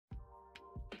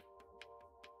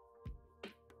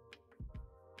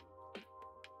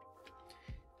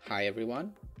Hi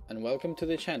everyone, and welcome to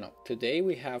the channel. Today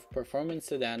we have Performance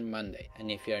Sedan Monday, and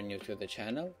if you are new to the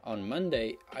channel, on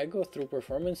Monday I go through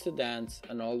performance sedans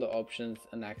and all the options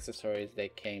and accessories they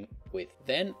came with.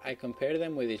 Then I compare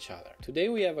them with each other. Today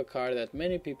we have a car that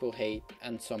many people hate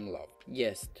and some love.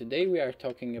 Yes, today we are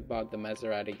talking about the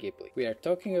Maserati Ghibli. We are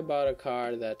talking about a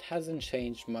car that hasn't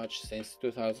changed much since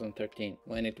 2013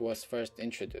 when it was first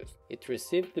introduced. It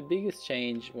received the biggest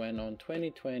change when on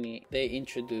 2020 they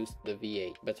introduced the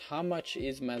V8. But how much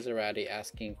is Maserati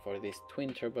asking for this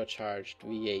twin turbocharged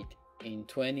V8 in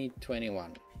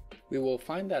 2021? We will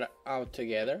find that out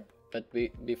together. But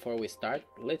before we start,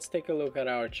 let's take a look at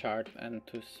our chart and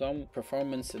to some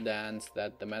performance sedans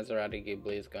that the Maserati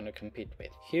Ghibli is going to compete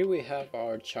with. Here we have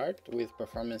our chart with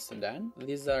performance sedan.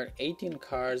 These are 18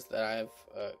 cars that I've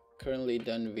currently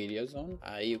done videos on.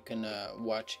 You can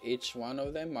watch each one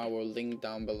of them. I will link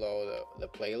down below the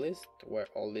playlist where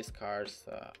all these cars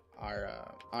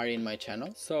are in my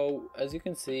channel. So as you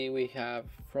can see, we have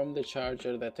from the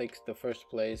Charger that takes the first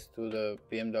place to the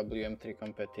BMW M3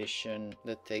 Competition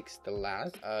that takes the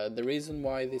last. The reason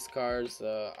why these cars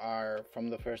are from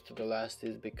the first to the last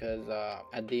is because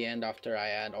at the end, after I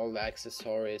add all the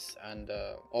accessories and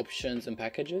options and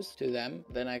packages to them,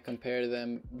 then I compare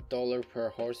them dollar per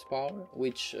horsepower,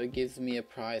 which gives me a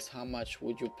price. How much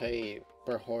would you pay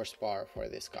per horsepower for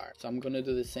this car? So I'm gonna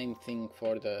do the same thing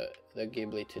for the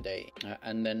Ghibli today,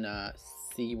 and then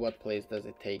see what place does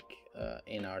it take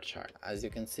in our chart. As you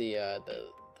can see, the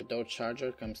Dodge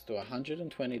Charger comes to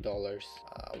 $120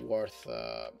 worth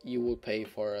you will pay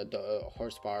for a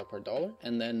horsepower per dollar,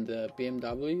 and then the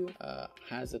BMW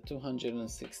has a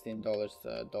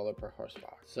 $216 dollar per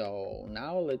horsepower. So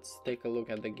now let's take a look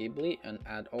at the Ghibli and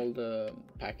add all the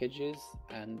packages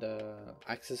and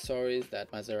accessories that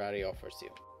Maserati offers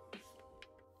you.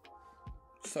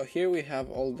 So here we have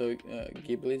all the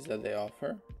Ghiblis that they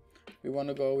offer. We want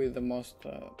to go with the most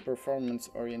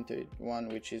performance oriented one,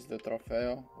 which is the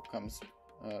Trofeo, who comes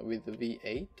with the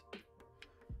V8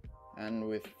 and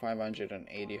with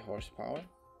 580 horsepower.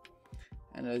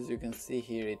 And as you can see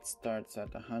here, it starts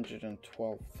at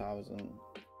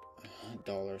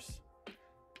 $112,000.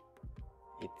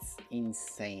 It's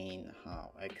insane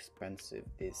how expensive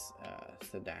this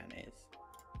sedan is.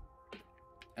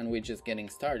 And we're just getting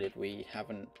started. We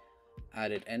haven't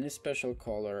added any special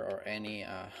color or any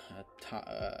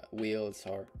wheels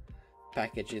or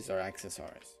packages or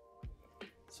accessories.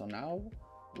 So now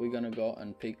we're gonna go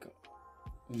and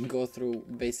go through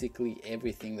basically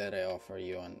everything that I offer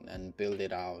you and build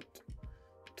it out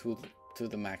to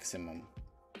the maximum.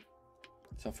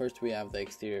 So first we have the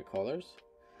exterior colors.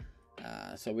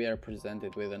 So we are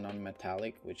presented with a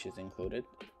non-metallic, which is included,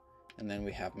 and then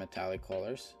we have metallic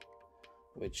colors,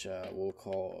 which will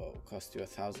cost you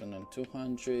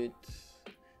 $1,200,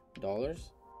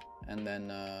 and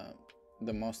then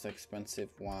the most expensive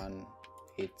one,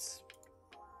 it's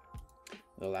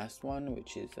the last one,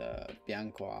 which is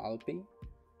Bianco Alpi,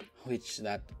 which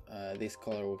this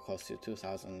color will cost you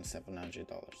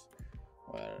 $2,700,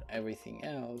 where everything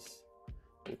else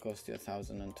will cost you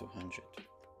 $1,200.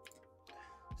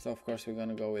 So of course we're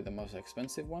gonna go with the most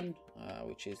expensive one,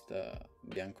 which is the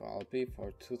Bianco Alpi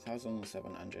for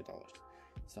 $2,700.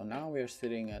 So now we are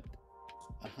sitting at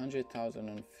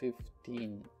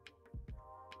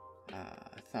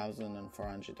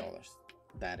 $115,400.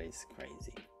 That is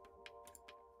crazy.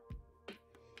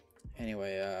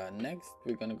 Anyway, next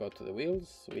we're gonna go to the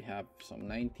wheels. We have some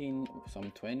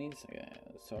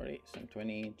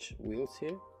 20-inch wheels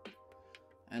here.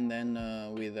 And then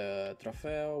with the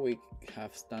Trofeo we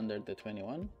have standard the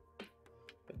 21,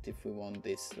 but if we want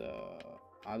these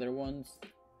other ones,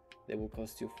 they will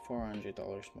cost you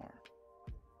 $400 more.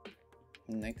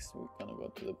 Next we're gonna go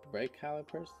to the brake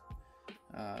calipers.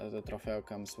 The Trofeo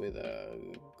comes with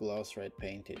gloss red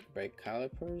painted brake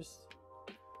calipers,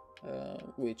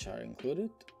 which are included.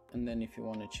 And then if you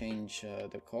want to change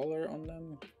the color on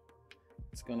them,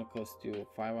 it's gonna cost you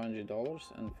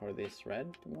 $500, and for this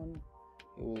red one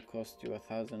it will cost you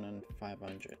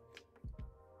 $1,500,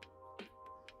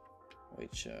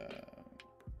 which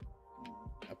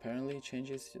apparently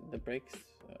changes the brakes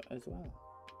as well.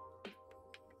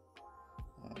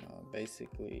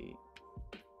 Basically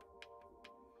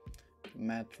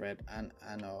matte red and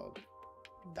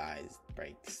anodized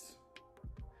brakes.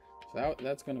 So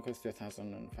that's going to cost you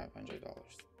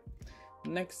 $1,500.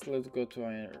 Next, let's go to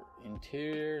our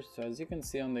interior. So as you can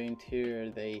see on the interior,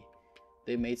 they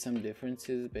made some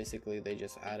differences. Basically they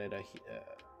just added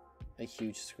a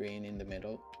huge screen in the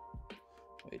middle,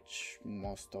 which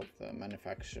most of the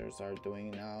manufacturers are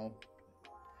doing now.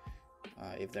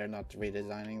 If they're not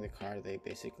redesigning the car, they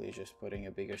basically just putting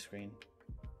a bigger screen.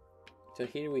 So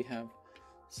here we have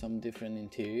some different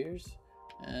interiors,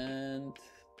 and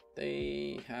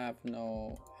they have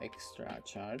no extra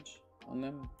charge on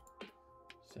them,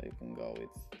 so you can go with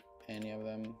any of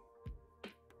them.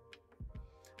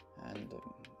 And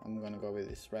I'm gonna go with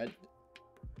this red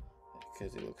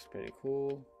because it looks pretty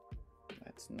cool.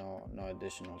 That's no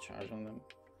additional charge on them.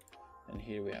 And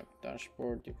here we have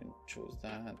dashboard. You can choose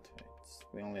that.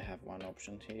 We only have one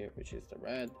option here, which is the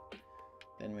red.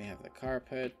 Then we have the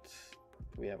carpet.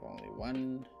 We have only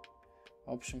one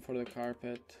option for the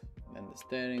carpet. Then the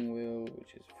steering wheel,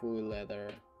 which is full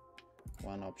leather,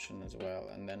 one option as well.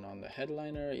 And then on the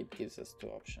headliner, it gives us two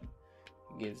options.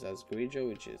 It gives us grigio,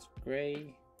 which is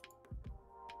gray,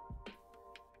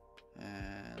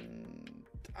 and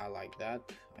I like that.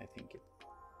 I think it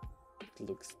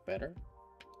looks better,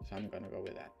 so I'm gonna go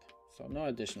with that. So no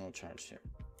additional charge here.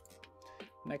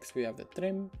 Next we have the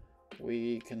trim.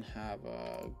 We can have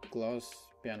a gloss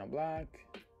piano black,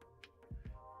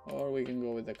 or we can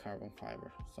go with the carbon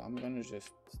fiber. So I'm gonna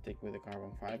just stick with the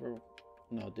carbon fiber.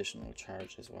 No additional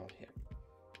charge as well here.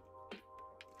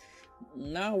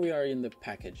 Now we are in the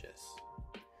packages.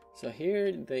 So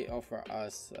here they offer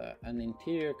us an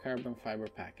interior carbon fiber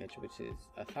package, which is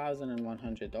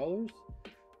 $1,100,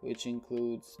 which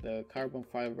includes the carbon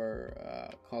fiber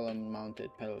column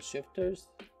mounted pedal shifters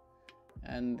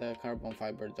and the carbon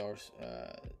fiber door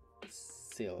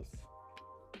seals.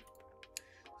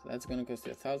 So that's going to cost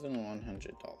you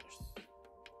 $1,100.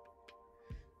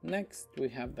 Next we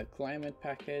have the climate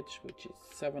package, which is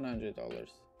 $700.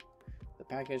 The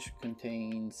package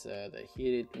contains the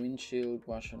heated windshield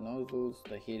washer nozzles,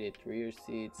 the heated rear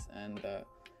seats, and the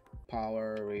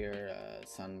power rear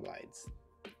sun blights.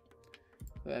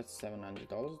 That's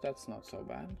 $700. That's not so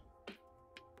bad.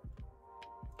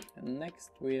 And next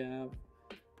we have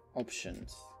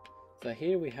options. So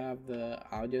here we have the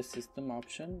audio system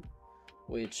option,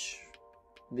 which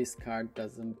this card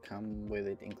doesn't come with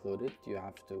it included. You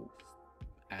have to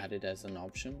add it as an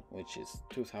option, which is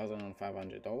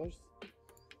 $2,500.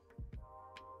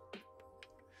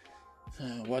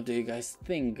 What do you guys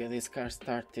think? This car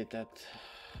started at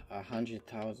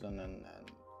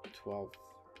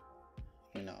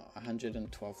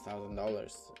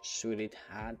 $112,000. Should it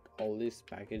had all these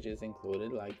packages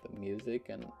included, like the music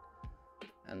and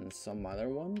some other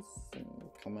ones?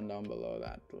 Comment down below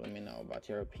that. Let me know about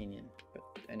your opinion. But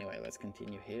anyway, let's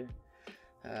continue here.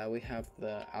 We have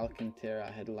the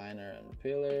Alcantara headliner and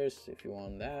pillars. If you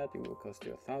want that, it will cost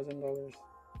you $1,000.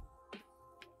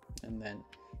 And then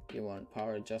you want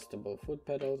power adjustable foot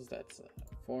pedals. That's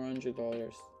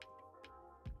 $400.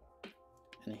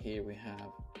 And here we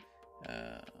have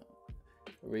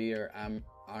rear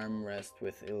armrest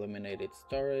with illuminated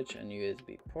storage and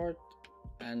USB port,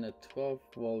 and a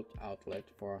 12-volt outlet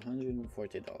for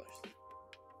 $140.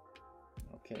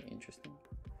 Okay, interesting.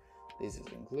 This is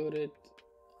included.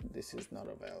 This is not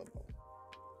available.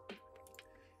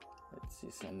 Let's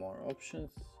see some more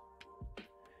options.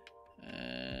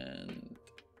 And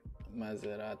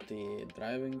Maserati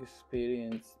driving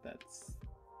experience.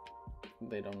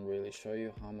 They don't really show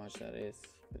you how much that is,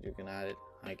 but you can add it.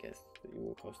 I guess it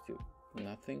will cost you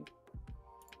nothing.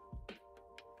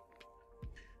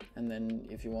 And then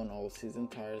if you want all season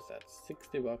tires, that's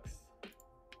 $60.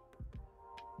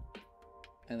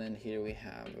 And then here we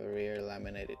have a rear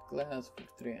laminated glass for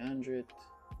 $300.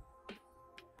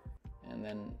 And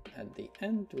then at the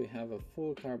end we have a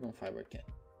full carbon fiber kit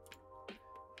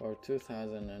for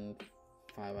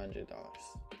 $2,500.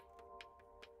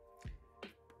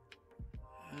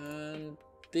 And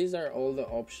these are all the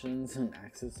options and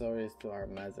accessories to our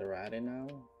Maserati now.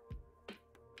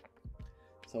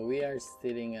 So we are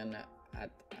sitting at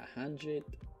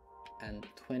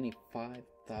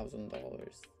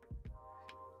 $125,000,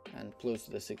 and plus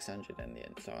the $600 in the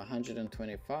end. So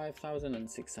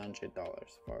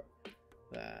 $125,600 for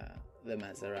the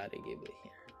Maserati Ghibli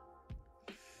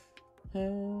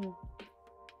here.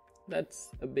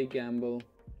 That's a big gamble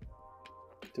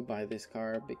to buy this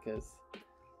car, because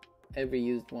every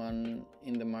used one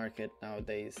in the market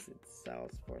nowadays, it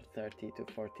sells for $30,000 to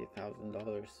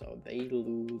 $40,000, so they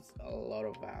lose a lot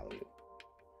of value.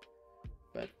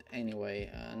 But anyway,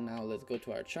 now let's go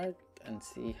to our chart and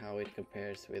see how it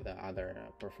compares with the other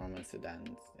performance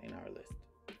sedans in our list.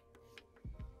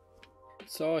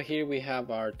 So here we have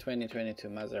our 2022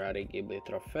 Maserati Ghibli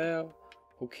Trofeo,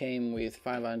 who came with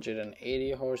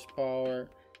 580 horsepower,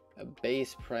 a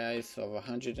base price of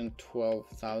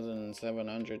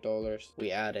 $112,700.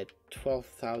 We added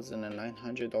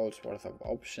 $12,900 worth of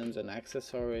options and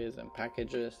accessories and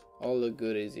packages, all the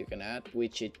goodies you can add,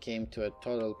 which it came to a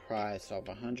total price of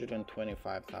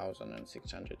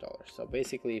 $125,600. So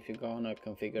basically, if you go on a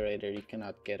configurator, you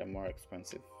cannot get a more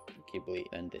expensive Ghibli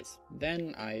than this.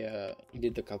 Then I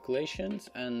did the calculations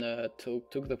and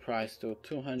took the price to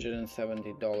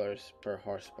 $270 per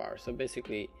horsepower. So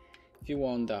basically, if you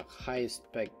want the highest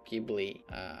spec Ghibli,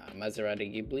 Maserati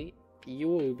Ghibli, you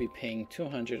will be paying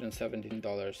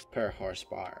 $217 per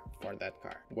horsepower for that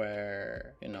car.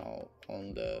 Where, you know,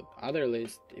 on the other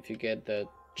list, if you get the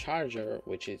Charger,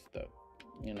 which is the,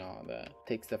 you know,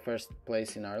 takes the first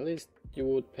place in our list, you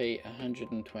would pay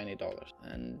 $120.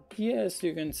 And yes,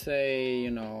 you can say, you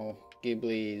know,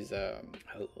 Ghibli is a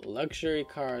luxury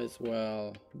car as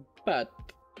well, but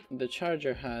the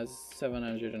Charger has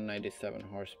 797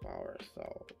 horsepower,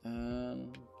 so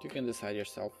you can decide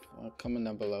yourself. Comment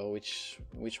down below which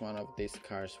one of these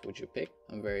cars would you pick.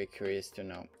 I'm very curious to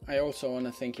know. I also want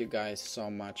to thank you guys so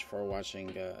much for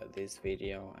watching this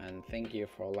video, and thank you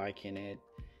for liking it,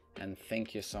 and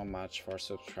thank you so much for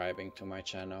subscribing to my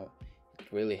channel. It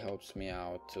really helps me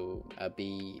out to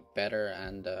be better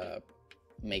and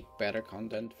make better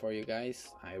content for you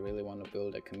guys. I really want to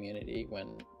build a community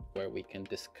where we can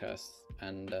discuss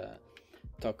and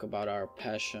talk about our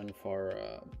passion for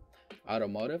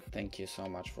automotive. Thank you so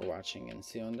much for watching, and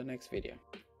see you on the next video.